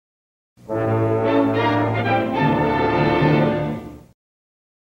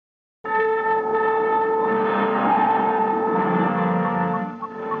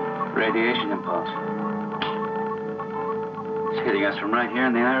them right here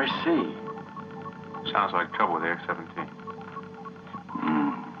in the Irish Sea. Sounds like trouble with the X-17.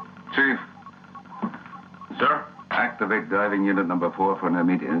 Chief. Sir? Activate diving unit number 4 for an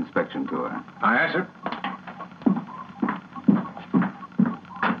immediate inspection tour. Aye, aye, sir.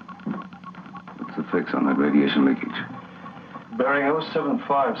 What's the fix on that radiation leakage? Bearing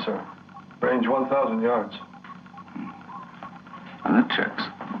 075, sir. Range 1,000 yards. And that checks.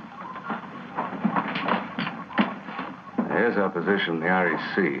 Here's our position in the Irish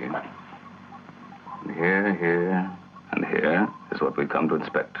Sea. And here, and here is what we come to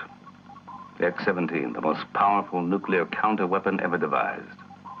inspect. The X-17, the most powerful nuclear counter-weapon ever devised.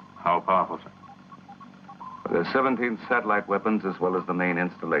 How powerful, sir? There's 17 satellite weapons as well as the main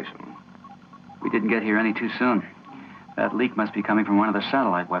installation. We didn't get here any too soon. That leak must be coming from one of the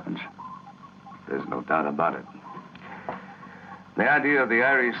satellite weapons. There's no doubt about it. The idea of the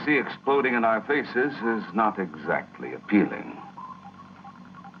Irish Sea exploding in our faces is not exactly appealing.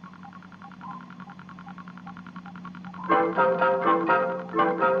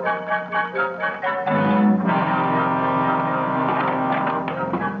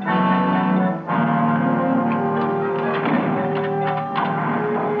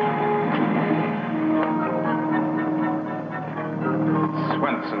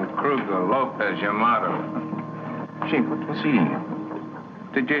 Lopez, your motto. Chief, what's eating you?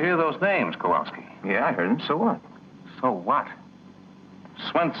 Did you hear those names, Kowalski? Yeah, I heard him. So what? So what?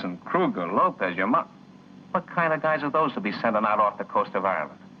 Swenson, Kruger, Lopez, your motto. What kind of guys are those to be sending out off the coast of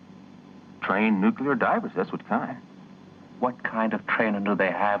Ireland? Trained nuclear divers, that's what kind. What kind of training do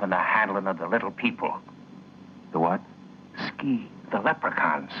they have in the handling of the little people? The what? Ski. The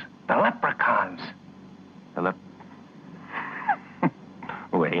leprechauns. The leprechauns.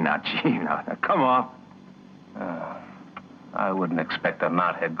 Wait, now, Chief, now, come on. I wouldn't expect a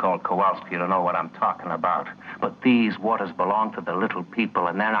knothead called Kowalski to know what I'm talking about. But these waters belong to the little people,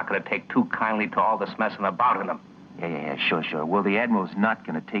 and they're not going to take too kindly to all this messing about in them. Yeah, sure. Well, the Admiral's not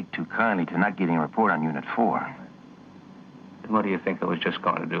going to take too kindly to not getting a report on Unit 4. And what do you think I was just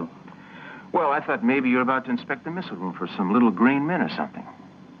going to do? Well, I thought maybe you're about to inspect the missile room for some little green men or something.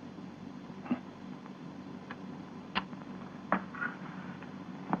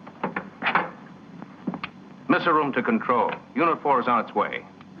 Missile room to control. Unit 4 is on its way.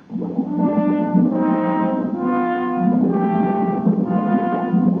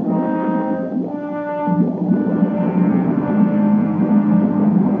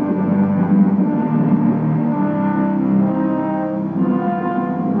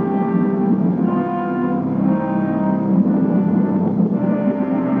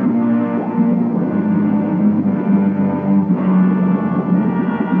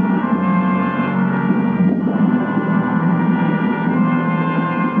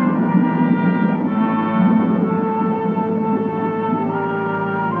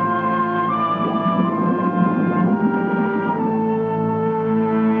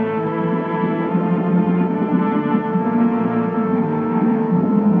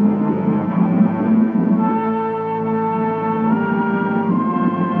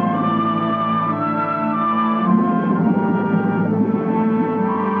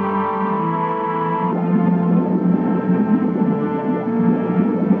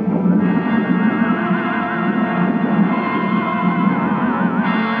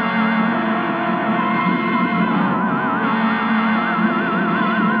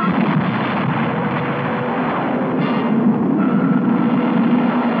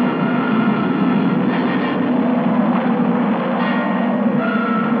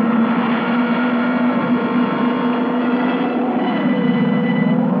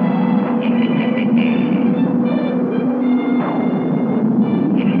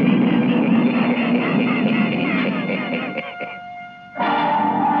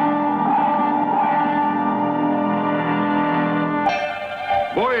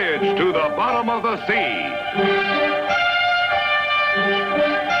 Voyage to the bottom of the sea.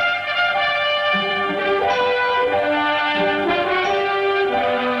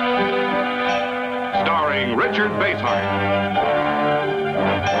 Starring Richard Basehart.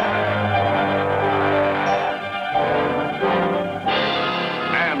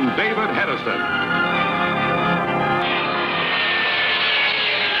 And David Hedison.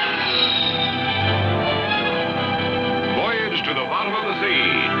 To the bottom of the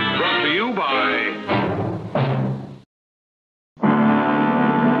sea, brought to you by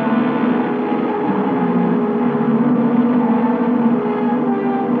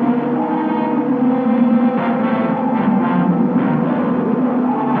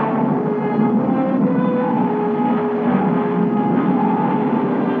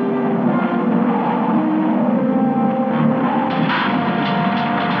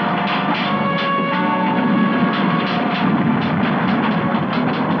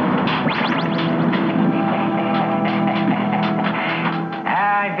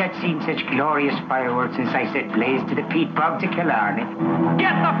notorious fireworks since I set blaze to the peat bog to Killarney.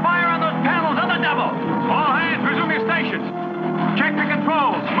 Get the fire on those panels on the double! All hands, resume your stations. Check the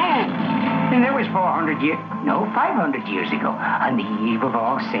controls. Move! And that was 500 years ago, on the eve of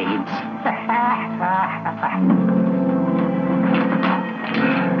All Saints.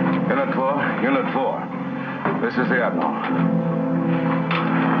 Unit 4. This is the Admiral.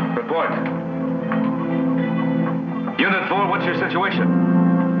 Report. Unit 4, what's your situation?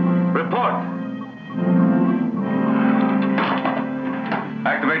 Report.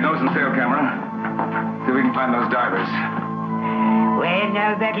 Activate nose and sail camera. See if we can find those divers. Well,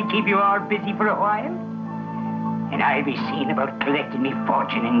 now that'll keep you all busy for a while. And I'll be seeing about collecting me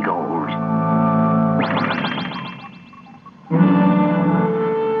fortune in gold.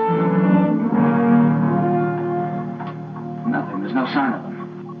 Nothing. There's no sign of them.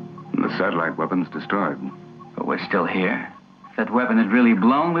 And the satellite weapon's destroyed. But we're still here. If that weapon had really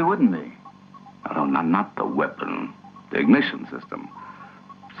blown, we wouldn't be. No, not the weapon. The ignition system.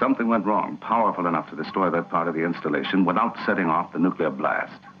 Something went wrong, powerful enough to destroy that part of the installation without setting off the nuclear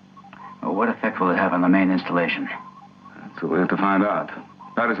blast. Well, what effect will it have on the main installation? That's what we have to find out.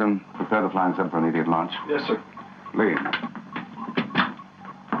 Patterson, prepare the flying sub for an immediate launch. Yes, sir. Lee.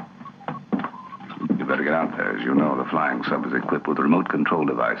 You better get out there. As you know, the flying sub is equipped with remote control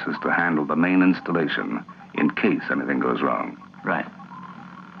devices to handle the main installation in case anything goes wrong. Right.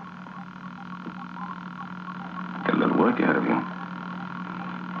 Got a little work ahead of you.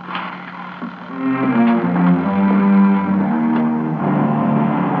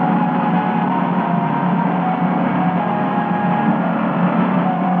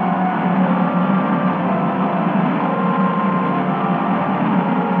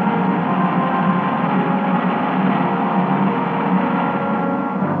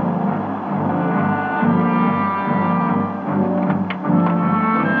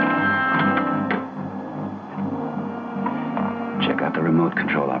 Check out the remote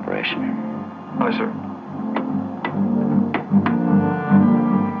control operation. Aye, sir.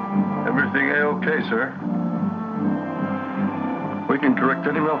 Everything A-OK, sir. We can correct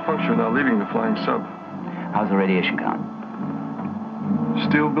any malfunction without leaving the flying sub. How's the radiation count?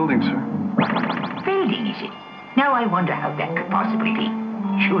 Steel building, sir. Building, is it? Now I wonder how that could possibly be.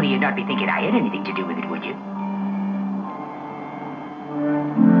 Surely you'd not be thinking I had anything to do with it, would you?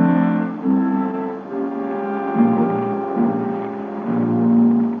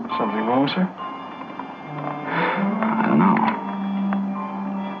 Something wrong, sir? I don't know.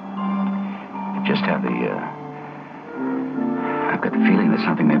 I just have I've got the feeling that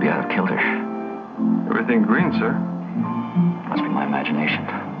something may be out of kilter. Everything green, sir. Must be my imagination.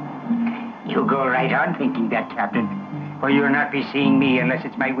 You go right on thinking that, Captain. For you'll not be seeing me unless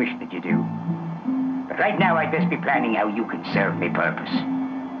it's my wish that you do. But right now, I'd best be planning how you can serve me purpose.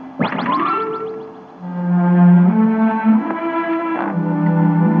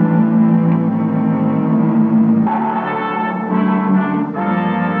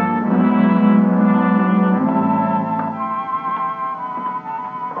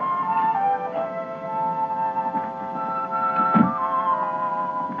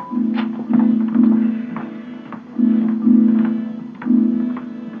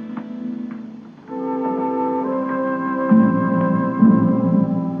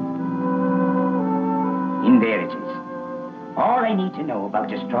 About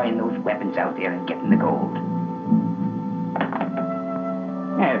destroying those weapons out there and getting the gold.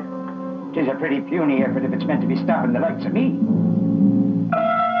 Well, 'tis a pretty puny effort if it's meant to be stopping the likes of me.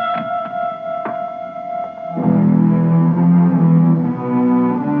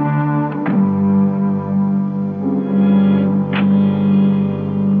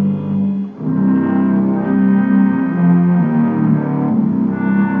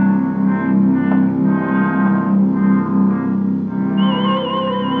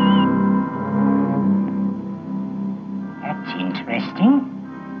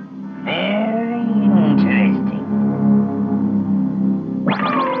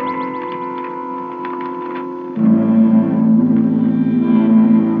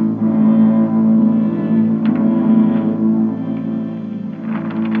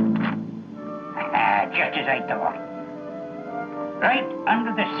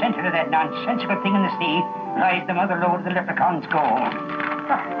 Nonsensical thing in the sea lies the mother lode of the Leprechaun's gold.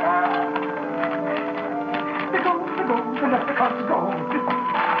 The Leprechaun's gold.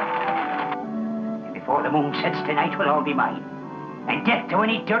 And before the moon sets tonight, will all be mine. And death to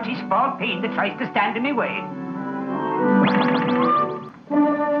any dirty small pain that tries to stand in my way.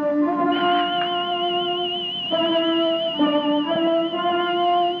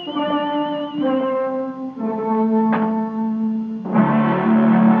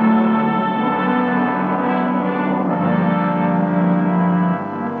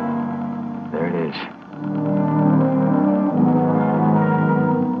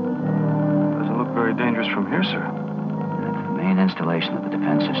 Where, sir? That's the main installation of the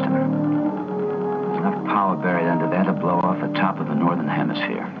defense system. There's enough power buried under there to blow off the top of the northern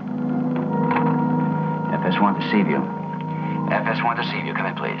hemisphere. FS1 to Seaview. FS1 to Seaview. Come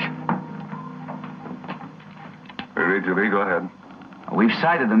in, please. We read you, Lee. Go ahead. We've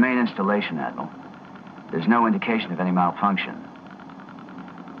sighted the main installation, Admiral. There's no indication of any malfunction.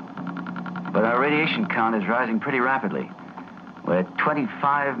 But our radiation count is rising pretty rapidly. We're at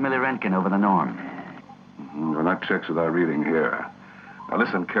 25 millirentgen over the norm. Well, that checks with our reading here. Now,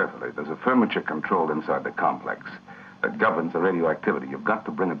 listen carefully. There's a furniture control inside the complex that governs the radioactivity. You've got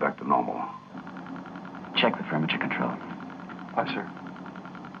to bring it back to normal. Check the furniture control. Aye, sir.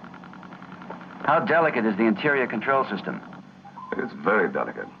 How delicate is the interior control system? It's very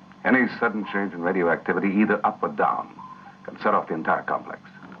delicate. Any sudden change in radioactivity, either up or down, can set off the entire complex.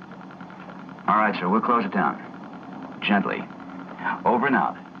 All right, sir. We'll close it down. Gently. Over and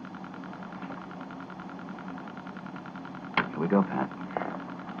out. Here we go, Pat.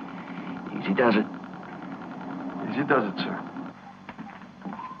 Easy does it. Easy does it, sir.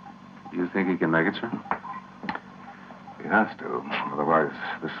 You think he can make it, sir? He has to. Otherwise,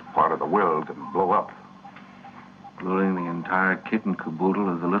 this part of the world can blow up. Including the entire kit and caboodle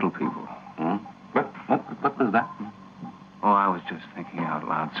of the little people. Hmm? What was that? Oh, I was just thinking out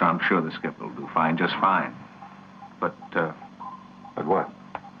loud, sir. I'm sure the skipper will do fine, just fine. But what?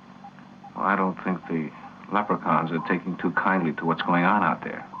 well, I don't think the leprechauns are taking too kindly to what's going on out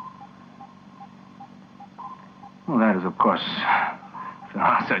there. Well, that is, of course, if there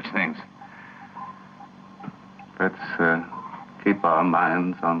are such things. Let's keep our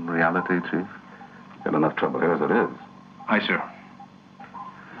minds on reality, Chief. Got enough trouble here as it is. Aye, sir.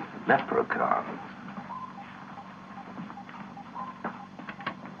 Leprechauns.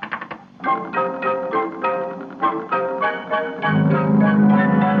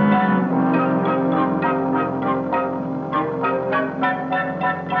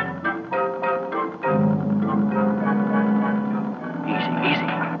 Easy.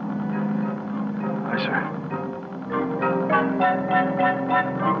 Aye, sir.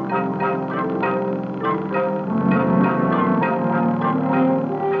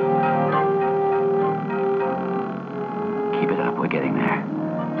 Keep it up. We're getting there.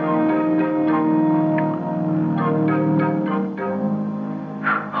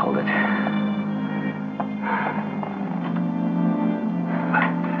 Hold it.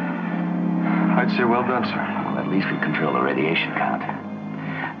 I'd say well done, sir. Well, at least we control the radiation count.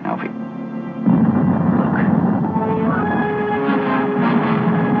 Now, if we...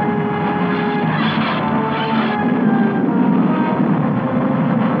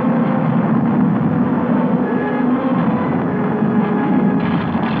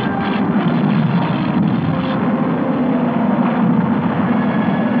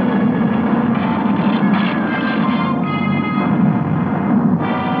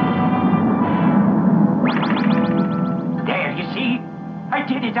 There, you see? I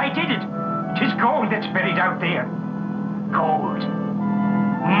did it. 'Tis gold that's buried out there. Gold.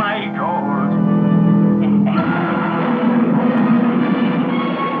 My gold.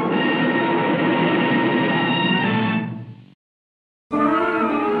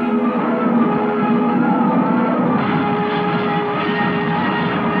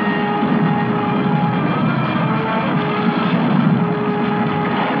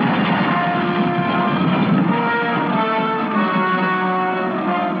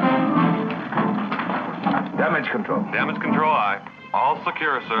 Damage control. Damage control, aye. All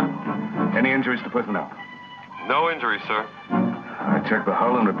secure, sir. Any injuries to personnel? No injuries, sir. I check the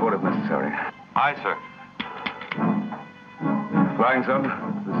hull and report if necessary. Aye, sir. Flying sub,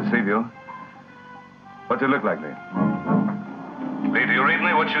 this is Seaview. What's it look like, Lee? Lee, do you read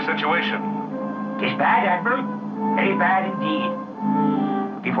me? What's your situation? 'Tis bad, Admiral. Very bad indeed.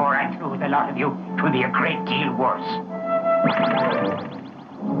 Before I'm through with a lot of you, 'twill be a great deal worse.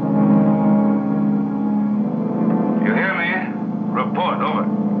 You hear me? Report, over.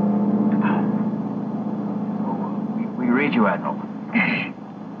 We read you, Admiral.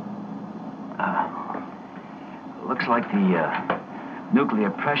 Looks like the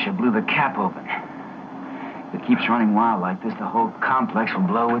nuclear pressure blew the cap open. If it keeps running wild like this, the whole complex will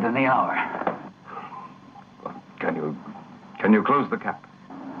blow within the hour. Can you close the cap?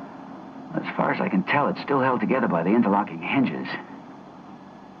 As far as I can tell, it's still held together by the interlocking hinges.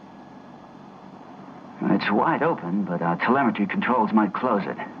 It's wide open, but our telemetry controls might close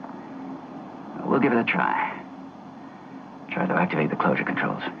it. We'll give it a try. Try to activate the closure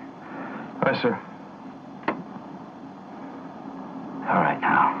controls. Aye, sir. All right,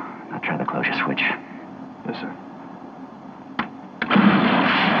 now try the closure switch. Yes, sir.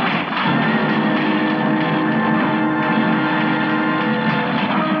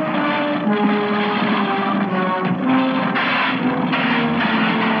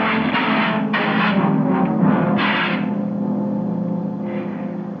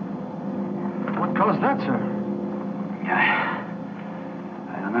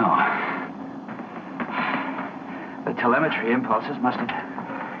 telemetry impulses must have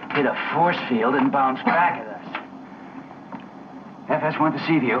hit a force field and bounced back at us. FS-1 to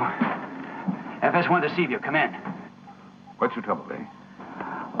Seaview. FS-1 to Seaview, come in. What's your trouble, Lee?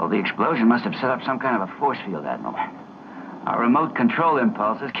 Well, the explosion must have set up some kind of a force field, Admiral. Our remote control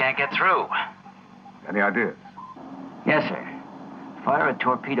impulses can't get through. Any ideas? Yes, sir. Fire a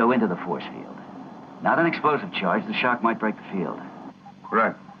torpedo into the force field. Not an explosive charge. The shock might break the field.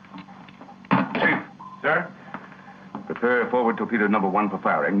 Right. Chief. Sir? Prepare forward torpedo number 1 for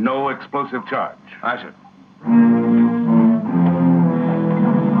firing. No explosive charge. Aye, sir.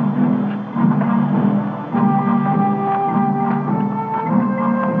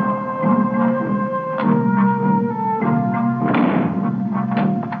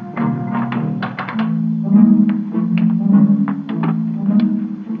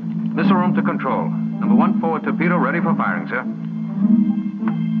 Missile room to control. Number 1 forward torpedo ready for firing, sir.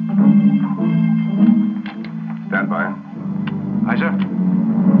 Stand by. Aye, sir.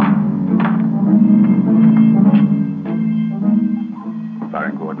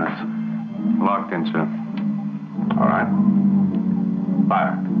 Firing coordinates. Locked in, sir. All right.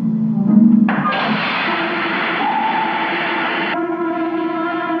 Fire.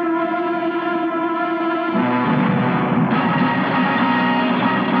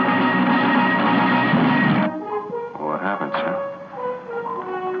 What happened, sir?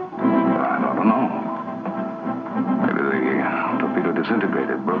 I don't know. Maybe the torpedo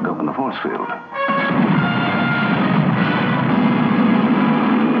disintegrated, broke up in the force field.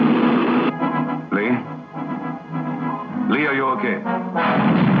 Lee? Lee, are you okay?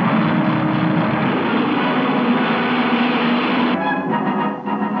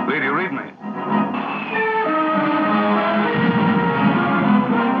 Lee, do you read me?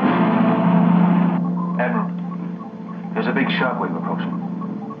 Admiral, there's a big shockwave approaching.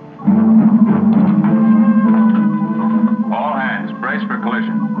 All hands, brace for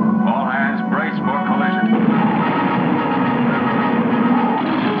collision. All hands, brace for collision.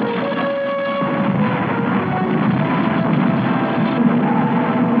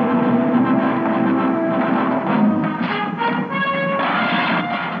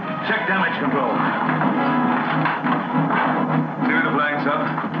 Check damage control. Stevie the flying sub.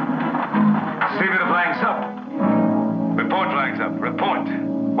 Stevie the flying sub. Report, flying sub. Report.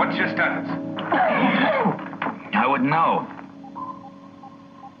 What's your status? I wouldn't know.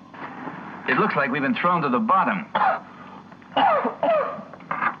 It looks like we've been thrown to the bottom.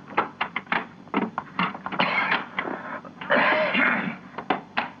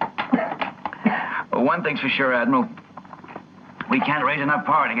 Well, one thing's for sure, Admiral. We can't raise enough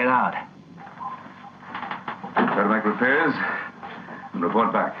power to get out. Try to make repairs and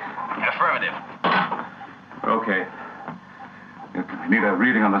report back. Affirmative. Okay. You need a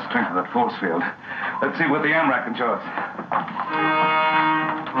reading on the strength of that force field. Let's see what the AMRAC can show us.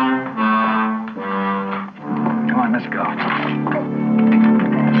 Come on, let's go. All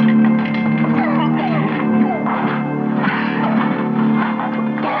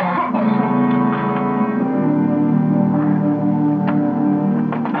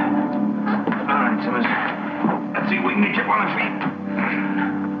right, Simmons. Let's see if we can get you up on the feet.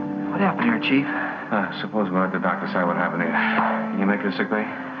 What happened here, Chief? Suppose we let the doctor say what happened here. Can you make it a sick bay?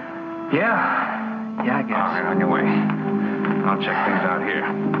 Yeah, I guess. All right, on your way. I'll check things out here.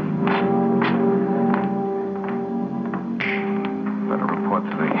 Better report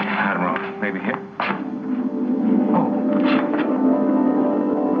to the Admiral. Maybe here.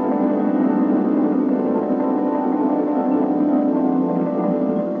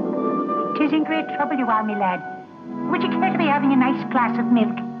 Tis in great trouble you are, my lad. Would you care to be having a nice glass of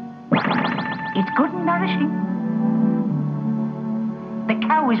milk? It's good and nourishing. The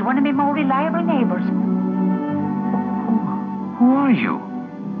cow is one of my more reliable neighbors. Who are you?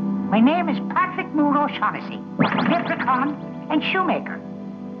 My name is Patrick Moore O'Shaughnessy, leprechaun and shoemaker.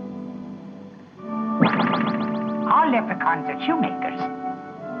 All leprechauns are shoemakers.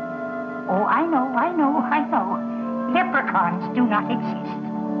 Oh, I know. Leprechauns do not exist.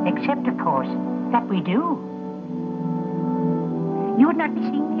 Except, of course, that we do. You would not be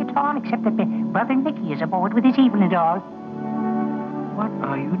seeing me at all, except that my brother Nicky is aboard with his evening doll. What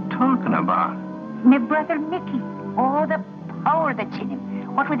are you talking about? My brother Mickey. Oh, the power that's in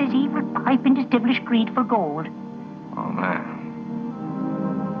him. What with his evil pipe and his devilish greed for gold. Oh, man.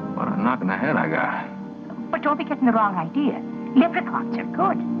 What a knock in the head I got. But don't be getting the wrong idea. Leprechauns are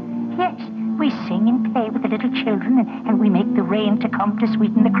good. Yes, we sing and play with the little children, and we make the rain to come to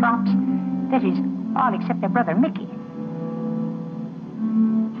sweeten the crops. That is, all except their brother Mickey.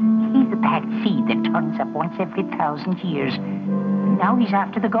 He's the bad seed that turns up once every 1,000 years. Now he's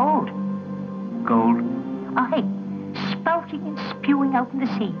after the gold. Gold? Aye, spouting and spewing out in the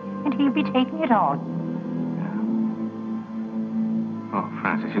sea, and he'll be taking it all. Oh,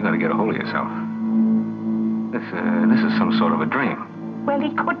 Francis, you got to get a hold of yourself. This is some sort of a dream. Well,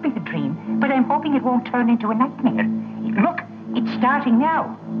 it could be a dream, but I'm hoping it won't turn into a nightmare. Look, it's starting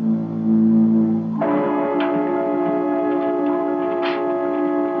now.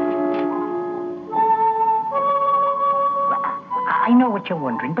 Well, I know what you're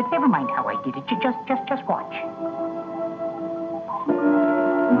wondering, but never mind how I did it. You just watch.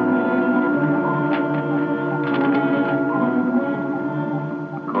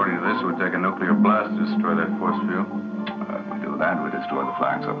 According to this, it would take a nuclear blast to destroy that force field. If we do that, we destroy the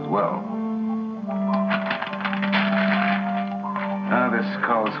flying stuff as well. Now, this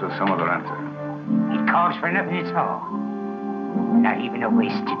calls for some other answer. It calls for nothing at all. Not even a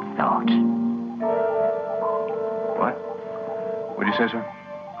wasted thought. What? What'd you say, sir?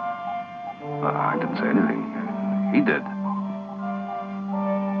 I didn't say anything. He did.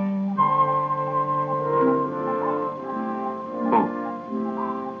 Who?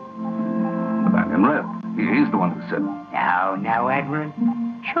 The man in red. He's the one who said... Now, Admiral.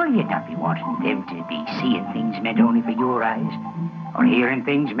 Sure you'd not be wanting them to be seeing things meant only for your eyes, or hearing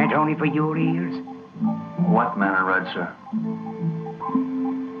things meant only for your ears. What man in red, sir?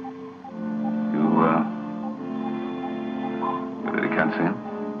 You really can't see him?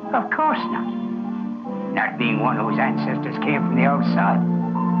 Of course not. Not being one whose ancestors came from the outside.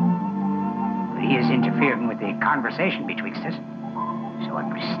 But he is interfering with the conversation betwixt us, so I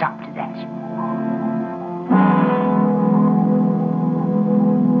put a stop to that.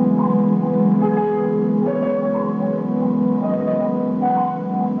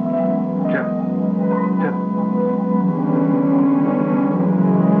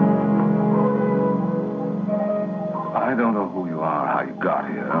 I don't know who you are, how you got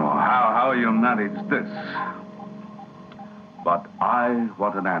here, or how you managed this. But I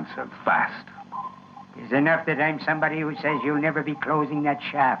want an answer fast. It's enough that I'm somebody who says you'll never be closing that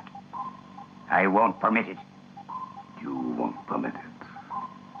shaft. I won't permit it. You won't permit it.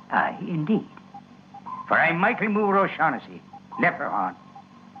 Aye, indeed. For I'm Michael Moore O'Shaughnessy, Leprechaun.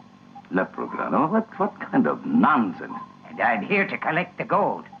 Leprechaun? Oh, what kind of nonsense? And I'm here to collect the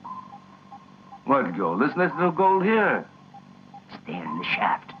gold. What gold? There's no gold here. It's there in the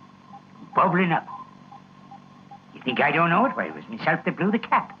shaft, bubbling up. You think I don't know it? Well, it was myself that blew the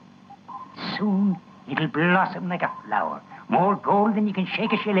cap. Soon it'll blossom like a flower. More gold than you can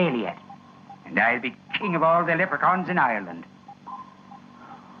shake a shillelagh at. And I'll be king of all the leprechauns in Ireland.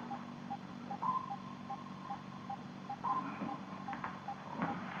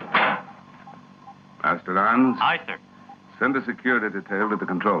 Master Arms? Aye, sir. Send a security detail to the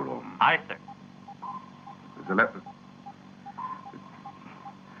control room. Aye, sir.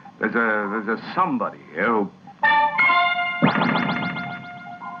 There's a somebody here who...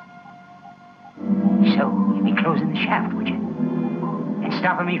 So, you'd be closing the shaft, would you? And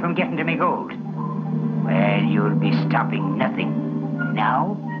stopping me from getting to me gold? Well, you'll be stopping nothing.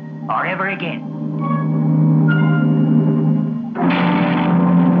 Now, or ever again.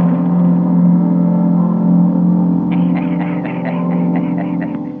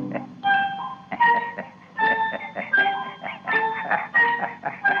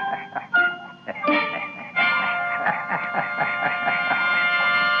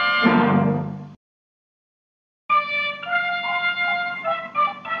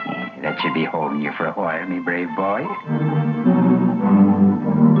 That should be holding you for a while, me brave boy.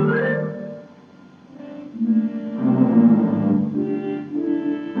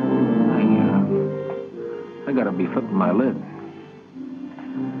 I gotta be flipping my lid.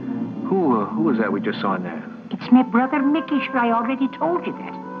 Who was that we just saw in there? It's my brother Mickey, sure I already told you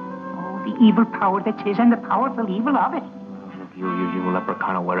that. Oh, the evil power that's his and the powerful evil of it. Look, you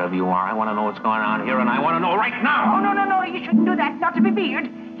leprechaun or wherever you are, I want to know what's going on here, and I want to know right now. Oh, no, you shouldn't do that. Not to be beard.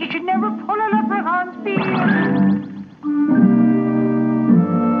 You should never pull a leprechaun's beard.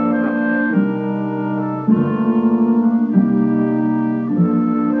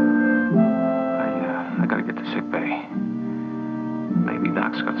 I gotta get to sick bay. Maybe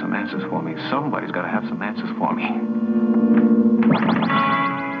Doc's got some answers for me. Somebody's gotta have some answers for me.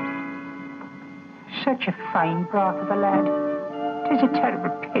 Such a fine broth of a lad. 'Tis a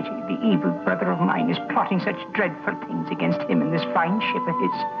terrible pity the evil brother of mine is plotting such dreadful things against him and this fine ship of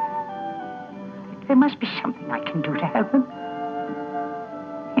his. There must be something I can do to help him.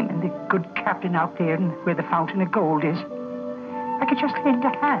 Him and the good captain out there and where the fountain of gold is. I could just lend a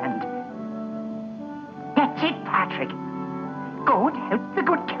hand. That's it, Patrick. Go and help the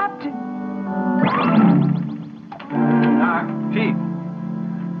good captain. Doc, Chief.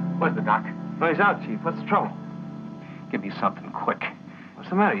 Where's the doc? No, he's out, Chief. What's the trouble? Give me something quick. What's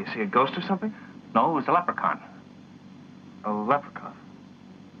the matter? You see a ghost or something? No, it was a leprechaun. A leprechaun?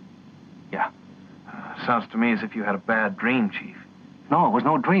 Yeah. Sounds to me as if you had a bad dream, Chief. No, it was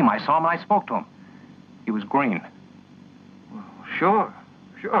no dream. I saw him and I spoke to him. He was green. Well, sure.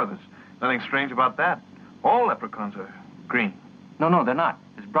 There's nothing strange about that. All leprechauns are green. No, they're not.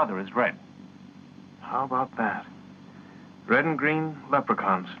 His brother is red. How about that? Red and green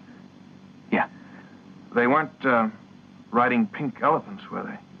leprechauns. Yeah. They weren't riding pink elephants, were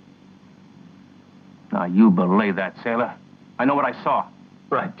they? Now, you belay that, sailor. I know what I saw.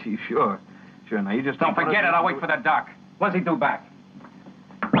 Right, Chief, sure. Sure, now you just... Don't forget it. I'll wait for the doc. When's he due back?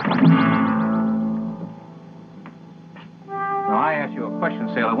 Now, I ask you a question,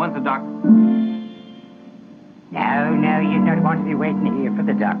 sailor. When's the doc... No, you don't want to be waiting here for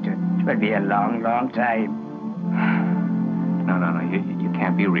the doctor. It will be a long, long time. No. You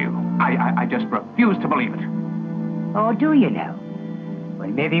can't be real. I just refuse to believe it. Oh, do you now? Well,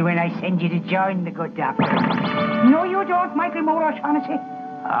 maybe when I send you to join the good doctor. No, you don't, Michael Moore O'Shaughnessy.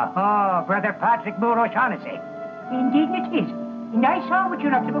 Oh, Brother Patrick Moore O'Shaughnessy. Indeed it is. And I saw what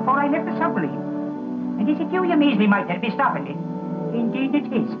you're up to before I left the submarine. And is it you measly might that be stopping it? Indeed it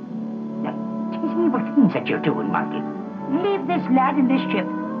is. Now, 'tis evil things that you're doing, Michael. Leave this lad in this ship.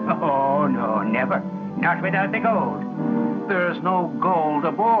 Oh, no, never. Not without the gold. There's no gold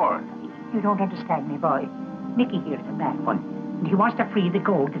aboard. You don't understand me, boy. Mickey here's a bad one, and he wants to free the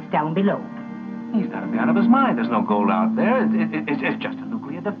gold that's down below. He's got to be out of his mind. There's no gold out there. It's just a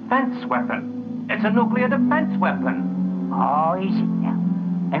nuclear defense weapon. It's a nuclear defense weapon. Oh, is it now?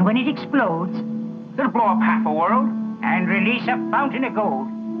 And when it explodes... It'll blow up half a world. And release a fountain of gold.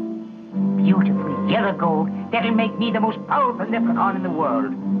 Beautiful yellow gold that'll make me the most powerful leprechaun in the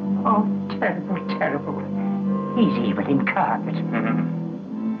world. Oh, terrible, terrible. He's evil incarnate.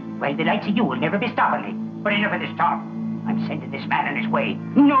 Well, the likes of you will never be stopping me. But enough of this talk. I'm sending this man on his way.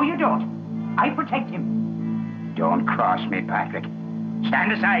 No, you don't. I protect him. Don't cross me, Patrick.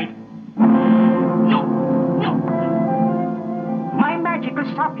 Stand aside. No. My magic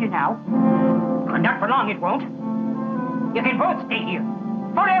will stop you now. But not for long, it won't. You can both stay here.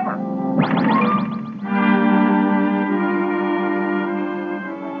 Forever.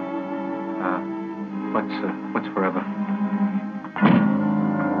 What's forever?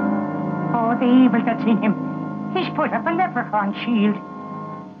 Oh, the evil that's in him. He's put up a leprechaun shield.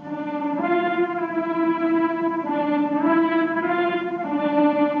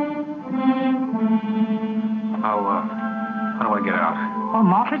 How do I get out? Oh,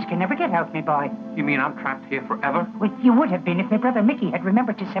 mortals can never get out, me boy. You mean I'm trapped here forever? Well, you would have been if my brother Mickey had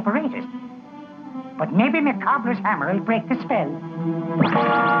remembered to separate us. But maybe my cobbler's hammer will break the spell.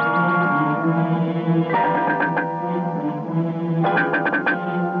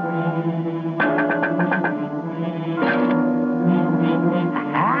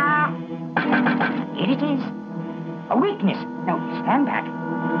 Aha! Here it is. A weakness. Now, stand back.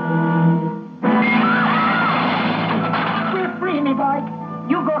 We're free, me boy.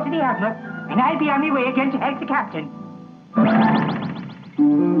 You go to the Admiral, and I'll be on my way again to help the captain.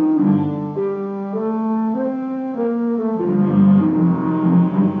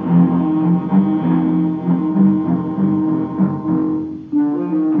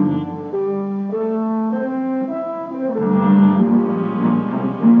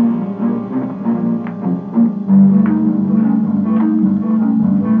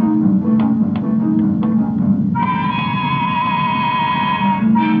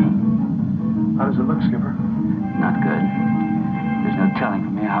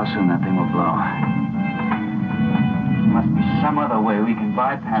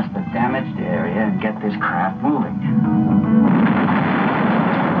 Bypass the damaged area and get this craft moving.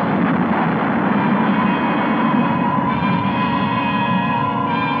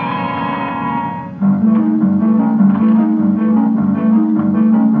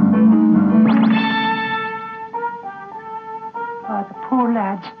 Oh, the poor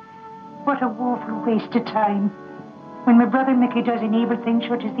lads. What a woeful waste of time. When my brother Mickey does an evil thing,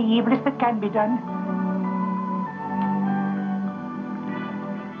 sure 'tis the evilest that can be done.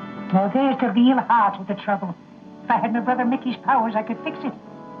 Now, there's the real heart of the trouble. If I had my brother Mickey's powers, I could fix it.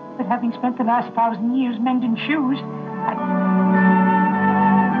 But having spent the last 1,000 years mending shoes,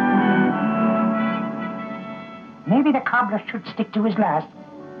 maybe the cobbler should stick to his last.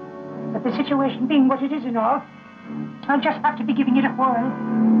 But the situation being what it is and all, I'll just have to be giving it a whirl.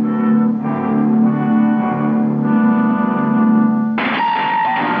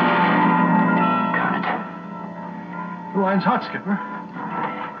 Got it. The line's hot, Skipper.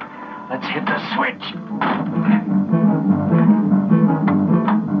 Let's hit the switch.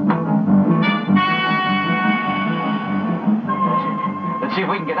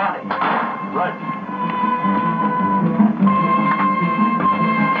 we can get out of here. Right.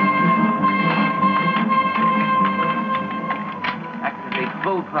 Activate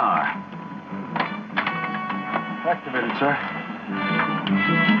full power. Activated, sir.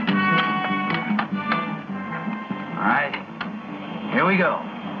 All right. Here we go.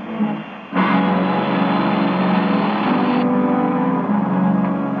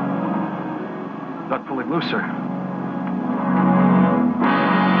 Not pulling loose, sir.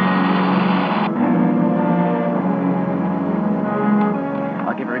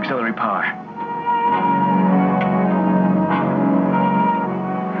 I'll give her auxiliary power.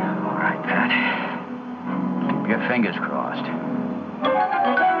 All right, Pat. Keep your fingers crossed.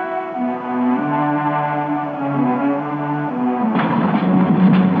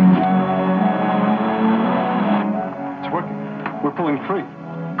 It's working. We're pulling free.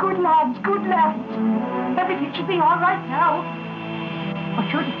 Good lads, good lads. Everything should be all right now. Or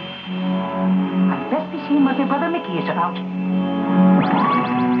should it? Unless we see what your brother Mickey is about.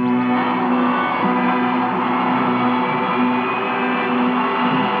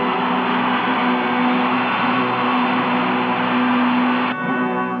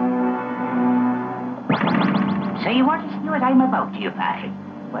 So you want to see what I'm about, do you, Patrick?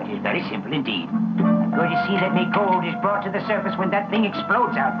 Well, it is very simple indeed. I'm going to see that my gold is brought to the surface when that thing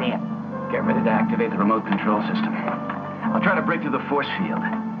explodes out there. Get ready to activate the remote control system. I'll try to break through the force field.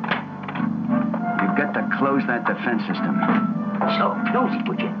 You've got to close that defense system. So, close it,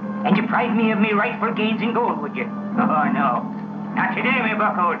 would you? And deprive me of me rightful gains in gold, would you? Oh, no. Not today, me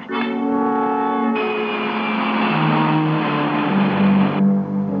buckoes.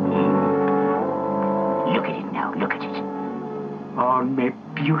 Look at it now, look at it. Oh, me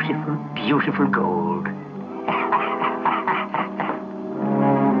beautiful, beautiful gold.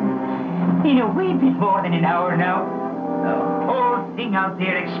 In a wee bit more than an hour now, the whole thing out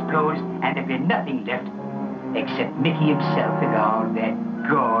there explodes, and there'll be nothing left except Mickey himself and all that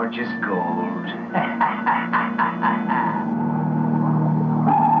gorgeous gold.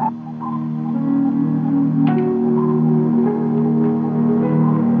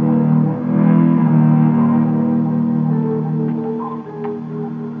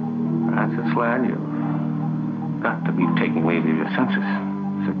 Francis, lad, you've got to be taking leave of your senses.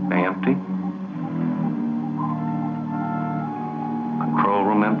 Sick bay empty? Control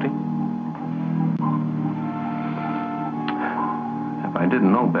room empty? If I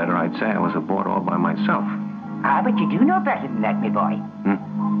didn't know better, I'd say I was aboard all by myself. Ah, but you do know better than that, me boy.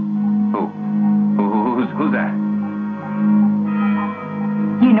 Who's that?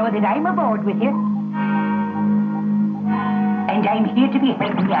 You know that I'm aboard with you. And I'm here to be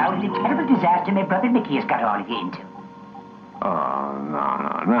helping you out in the terrible disaster my brother Mickey has got all of you into. Oh,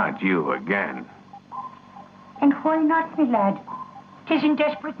 no, not you again. And why not, me lad? 'Tis in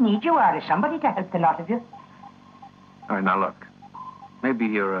desperate need you are of somebody to help the lot of you. All right, now look. Maybe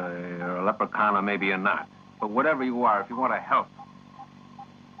you're a leprechaun or maybe you're not. But whatever you are, if you want to help,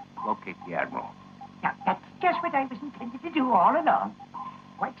 locate the Admiral. Now, that's just what I was intended to do all along.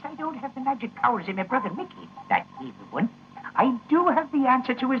 Whilst I don't have the magic powers of my brother Mickey, that evil one, I do have the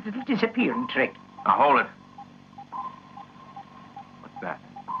answer to his little disappearing trick. Now, hold it. What's that?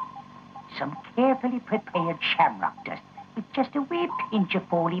 Some carefully prepared shamrock dust with just a wee pinch of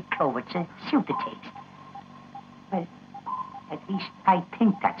four-leaf clover to suit the taste. Well, at least I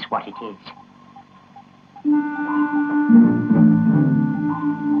think that's what it is.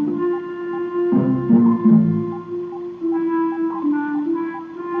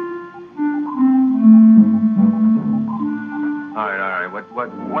 All right.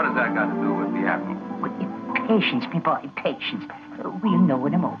 What has that got to do with the Admiral? Patience, me boy, patience. We'll know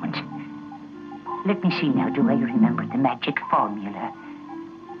in a moment. Let me see now, do I remember the magic formula?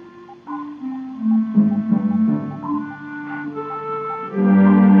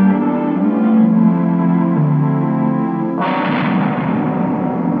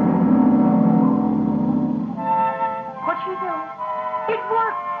 What you do? It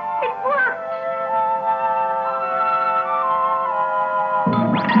worked! It worked!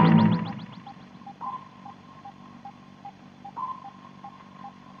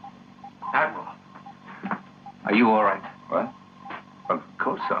 Admiral, are you all right? What? Of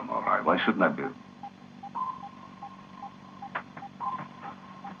course I'm all right. Why shouldn't I be?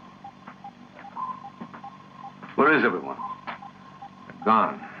 Where is everyone? They're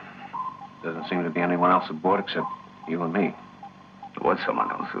gone. Doesn't seem to be anyone else aboard except you and me. There was someone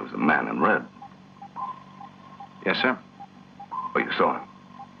else. It was a man in red. Yes, sir? Oh, you saw him?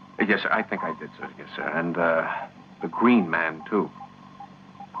 Yes, sir. I think I did, sir. Yes, sir. And, the green man, too.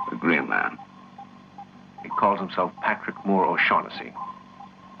 The green man. He calls himself Patrick Moore O'Shaughnessy.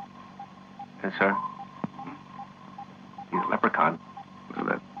 Yes, sir. He's a leprechaun. What's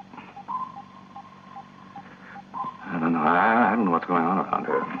that? I don't know. I don't know what's going on around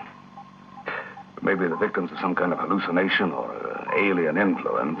here. Maybe the victims of some kind of hallucination or alien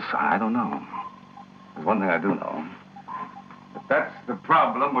influence. I don't know. There's one thing I do know. If that's the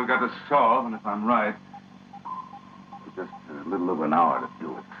problem we've got to solve, and if I'm right, it's just a little over an hour to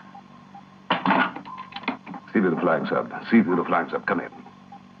do it. See through the flag sub. See through the flag sub. Come in.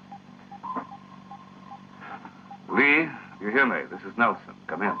 Lee, you hear me? This is Nelson.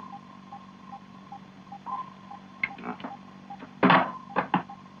 Come in.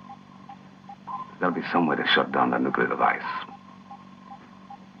 There's got to be some way to shut down that nuclear device.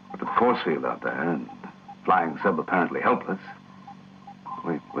 With the force field out there and flying sub apparently helpless.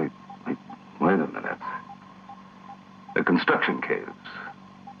 Wait a minute. The construction caves.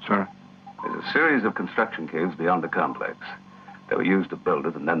 Sir? There's a series of construction caves beyond the complex. They were used to build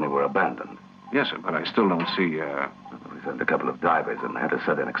it, and then they were abandoned. Yes, sir, but I still don't see, We sent a couple of divers in there to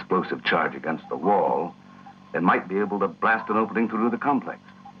set an explosive charge against the wall. They might be able to blast an opening through the complex.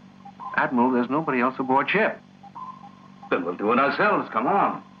 Admiral, there's nobody else aboard ship. Then we'll do it ourselves. Come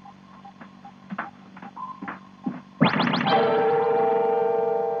on.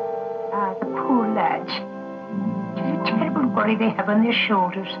 Ah, the poor lads. It is a terrible worry they have on their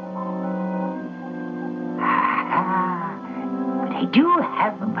shoulders. But I do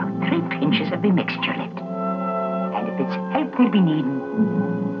have about 3 pinches of the mixture left. And if it's help they'll be needing,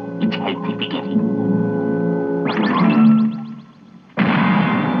 it's help they'll be getting.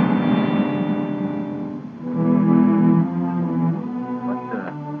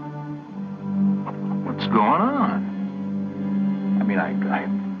 What's going on? I mean,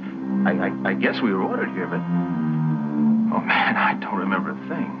 I guess we were ordered here, but... Oh, man, I don't remember a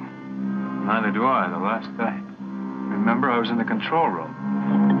thing. Neither do I. The last I remember, I was in the control room.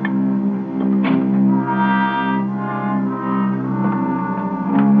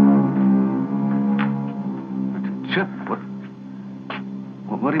 Chip,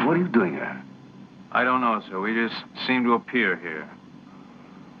 what are you doing here? I don't know, sir. We just seem to appear here.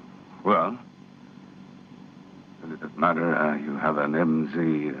 Well, it doesn't matter. You have an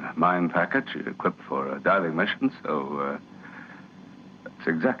MZ mine package equipped for a diving mission, so that's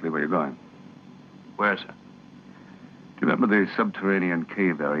exactly where you're going. Where, sir? Do you remember the subterranean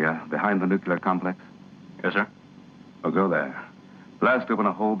cave area behind the nuclear complex? Yes, sir. Well, go there. Blast open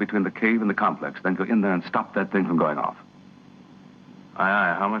a hole between the cave and the complex, then go in there and stop that thing from going off. Aye,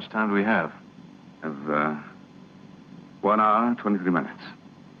 aye. How much time do we have? Have 1 hour, 23 minutes.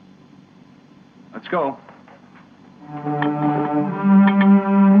 Let's go.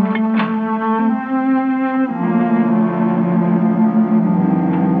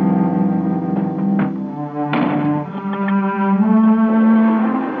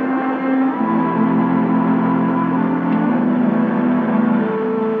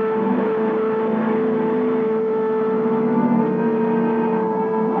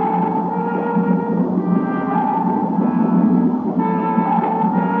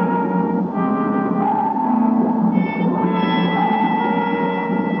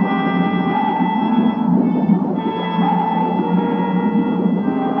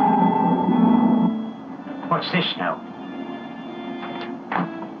 What's this now?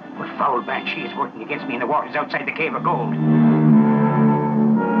 What foul banshee is working against me in the waters outside the Cave of Gold?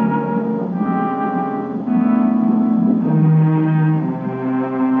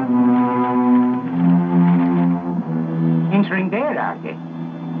 Entering there, are they?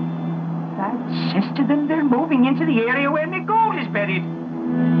 That says to them they're moving into the area where the gold is buried.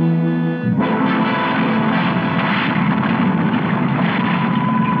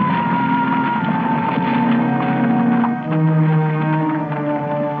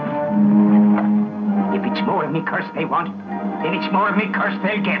 More of me curse they want, then it's more of me curse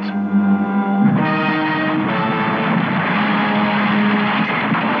they'll get.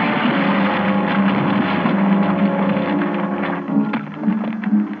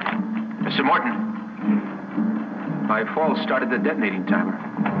 Mr. Morton, my fall started the detonating timer.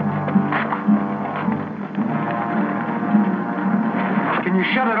 Can you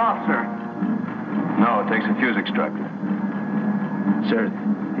shut it off, sir? No, it takes a fuse extractor. Sir,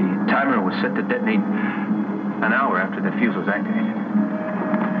 the timer was set to detonate an hour after the fuse was activated.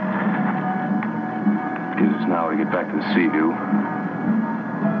 Gives us an hour to get back to the sea view.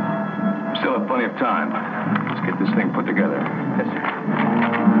 We still have plenty of time. Let's get this thing put together. Yes, sir.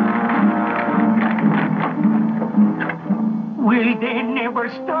 Will they never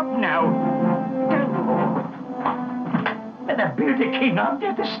stop now? The bearded king on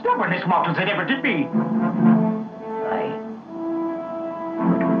there, the stubbornest mortals that ever did be. Aye.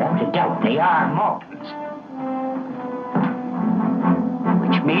 Without a doubt, they are mortals.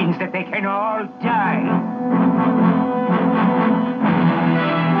 Which means that they can all die.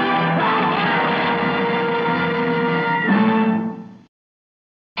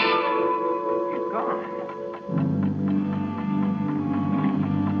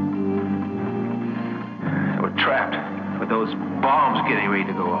 Those bombs getting ready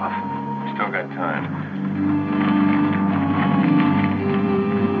to go off. We still got time.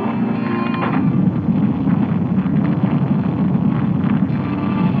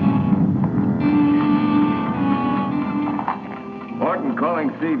 Morton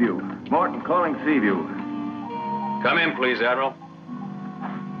calling Seaview. Morton calling Seaview. Come in, please, Admiral.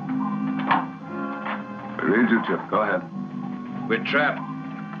 We read you, Chip. Go ahead. We're trapped.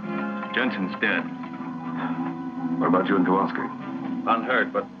 Jensen's dead. What about you and Kowalski?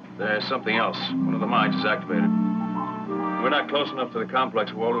 Unhurt, but there's something else. One of the mines is activated. We're not close enough to the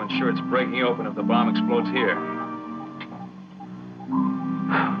complex wall to ensure it's breaking open if the bomb explodes here.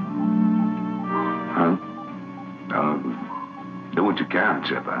 Huh? Do what you can,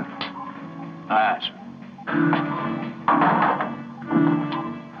 Chip, huh? Aye, sir.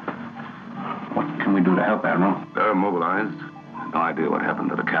 What can we do to help, Admiral? They're mobilized. No idea what happened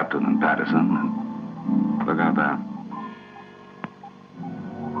to the captain and Patterson. Look out there.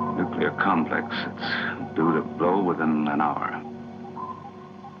 Nuclear complex. It's due to blow within an hour.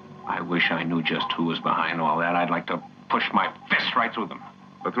 I wish I knew just who was behind all that. I'd like to push my fist right through them.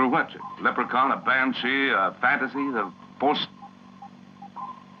 But through what, Chip? Leprechaun, a banshee, a fantasy, the force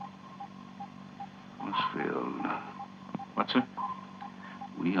field. What's it?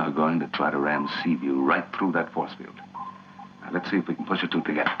 We are going to try to ram Seaview right through that force field. Now, let's see if we can push it two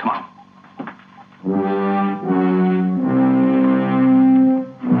together. Come on.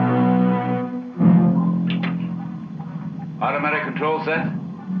 Automatic control set?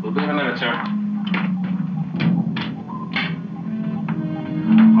 We'll be in a minute, sir.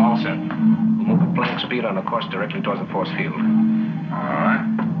 All set. We'll move at flank speed on a course directly towards the force field. All right.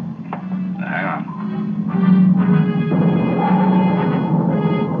 Now, hang on.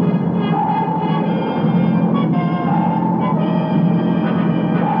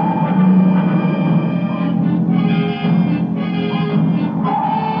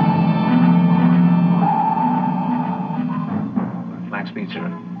 Speed, sir.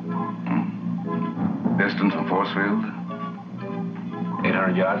 Distance from force field?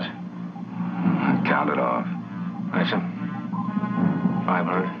 800 yards. Count it off. Aye, sir.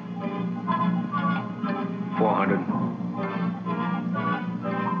 500. 400.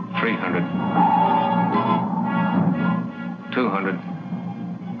 300. 200.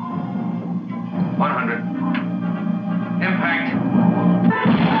 100. Impact.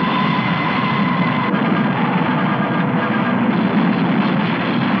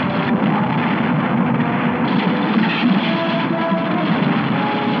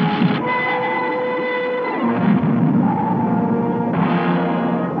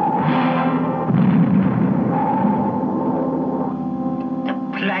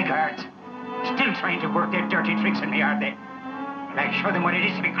 Work their dirty tricks on me, are they? Well, I'll show them what it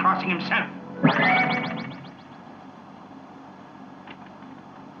is to be crossing himself.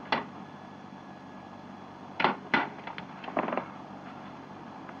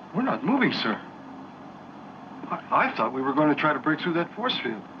 We're not moving, sir. I thought we were going to try to break through that force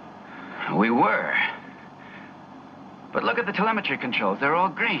field. We were. But look at the telemetry controls. They're all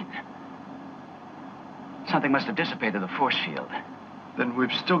green. Something must have dissipated the force field. Then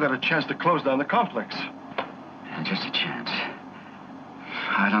we've still got a chance to close down the complex. Yeah, just a chance.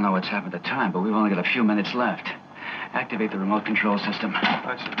 I don't know what's happened to time, but we've only got a few minutes left. Activate the remote control system.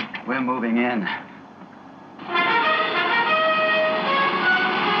 Right, sir. We're moving in.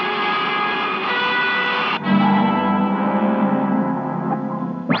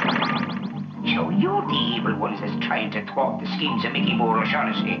 So you're the evil ones that's trying to thwart the schemes of Mickey Moore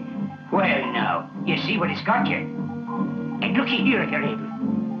O'Shaughnessy. Well, now, you see what it's got you. And looky here if you're able.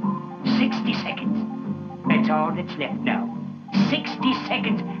 60 seconds. That's all that's left now. 60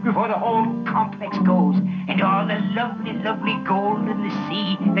 seconds before the whole complex goes and all the lovely, lovely gold in the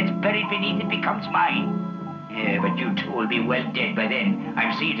sea that's buried beneath it becomes mine. Yeah, but you two will be well dead by then.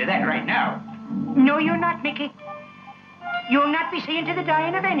 I'm seeing to that right now. No, you're not, Mickey. You'll not be seeing to the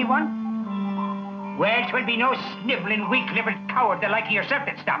dying of anyone. Well, 'twill be no sniveling, weak-livered coward the like of yourself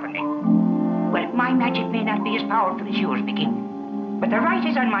that's stopping me. Well, my magic may not be as powerful as yours, Mickey. But the right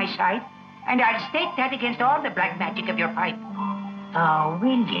is on my side, and I'll stake that against all the black magic of your pipe. Oh,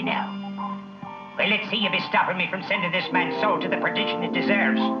 will you now? Well, let's see you be stopping me from sending this man's soul to the perdition it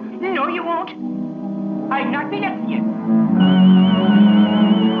deserves. No, you won't. I've not been letting you.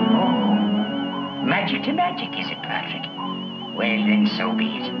 magic to magic, is it, Patrick? Well, then, so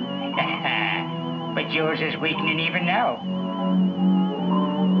be it. But yours is weakening even now.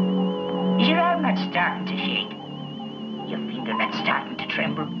 Is your arm not starting to shake? Your finger not starting to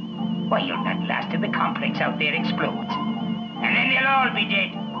tremble? Why, you'll not last till the complex out there explodes. And then they'll all be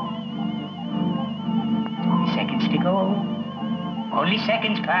dead. Only seconds to go. Only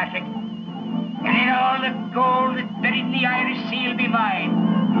seconds, Patrick. And then all the gold that's buried in the Irish Sea will be mine.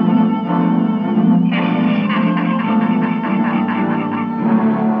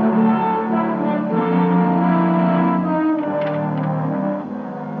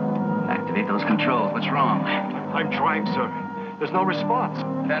 Activate those controls. What's wrong? I'm trying, sir. There's no response.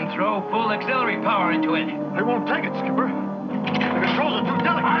 Then throw full auxiliary power into it. I won't take it, Skipper. The controls are too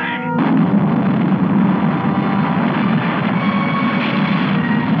delicate.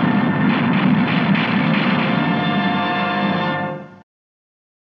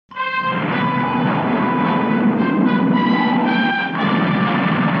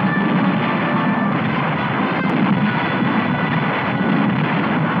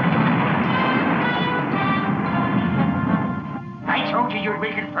 You'd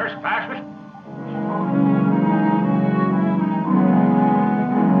weaken first, Patrick.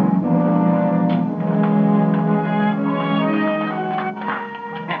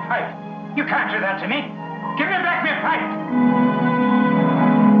 Pipe, you can't do that to me. Give me back my pipe.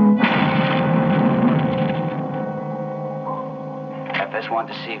 FS1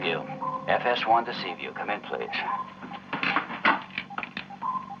 to Seaview. FS1 to Seaview. Come in, please.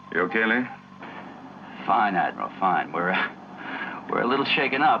 You okay, Lee? Fine, Admiral, fine. We're a little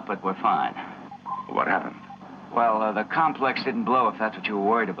shaken up, but we're fine. What happened? Well, the complex didn't blow, if that's what you were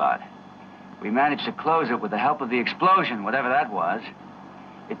worried about. We managed to close it with the help of the explosion, whatever that was.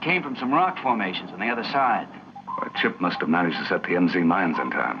 It came from some rock formations on the other side. Well, Chip must have managed to set the MZ mines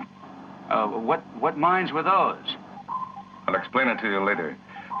in time. What mines were those? I'll explain it to you later.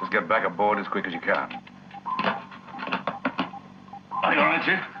 Just get back aboard as quick as you can. Are you all right,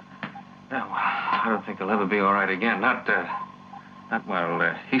 Chief? Yeah, well, I don't think he'll ever be all right again. Not while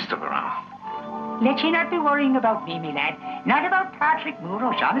he's still around. Let you not be worrying about me, me lad. Not about Patrick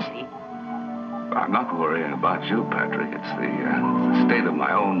Mouros, honestly. I'm not worrying about you, Patrick. It's the state of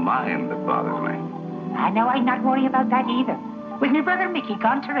my own mind that bothers me. I know I'd not worry about that either. With my brother Mickey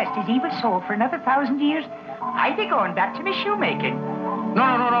gone to rest his evil soul for another 1,000 years, I'd be going back to my shoemaking.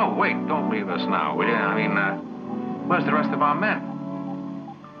 No. Wait, don't leave us now, will you? I mean, where's the rest of our men?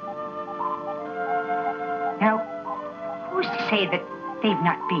 Now, who's to say that they've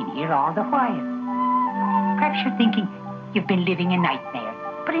not been here all the while? Perhaps you're thinking you've been living a nightmare.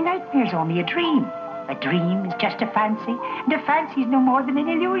 But a nightmare's only a dream. A dream is just a fancy, and a fancy's no more than an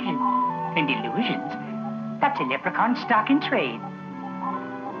illusion. And illusions, that's a leprechaun stock in trade.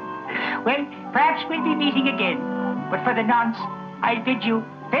 Well, perhaps we'll be meeting again. But for the nonce, I'll bid you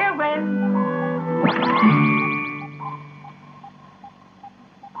farewell.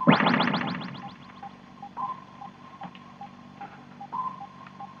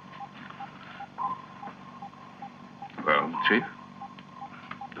 Well, Chief?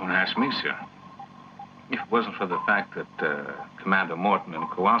 Don't ask me, sir. If it wasn't for the fact that Commander Morton and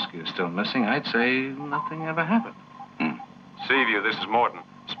Kowalski are still missing, I'd say nothing ever happened. Seaview, this is Morton.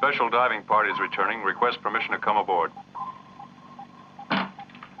 Special diving party is returning. Request permission to come aboard.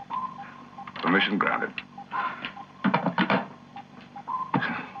 Permission granted.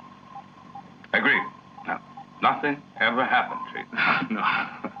 Agreed. Now, nothing ever happened, Chief. No.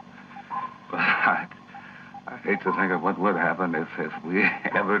 I hate to think of what would happen if we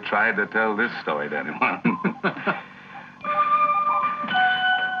ever tried to tell this story to anyone.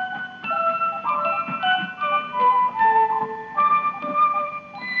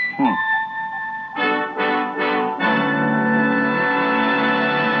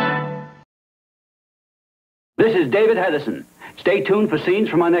 This is David Hedison. Stay tuned for scenes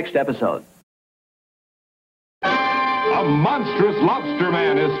from our next episode. A monstrous lobster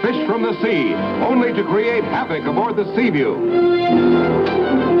man is fished from the sea, only to create havoc aboard the Seaview.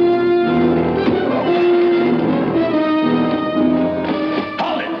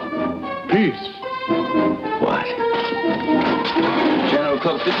 Hold it! Peace. What? General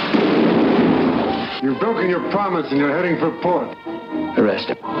Clopton? You've broken your promise and you're heading for port. Arrest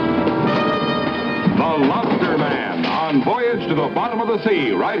him. The Lobster Man on Voyage to the Bottom of the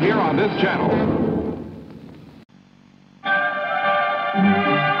Sea, right here on this channel.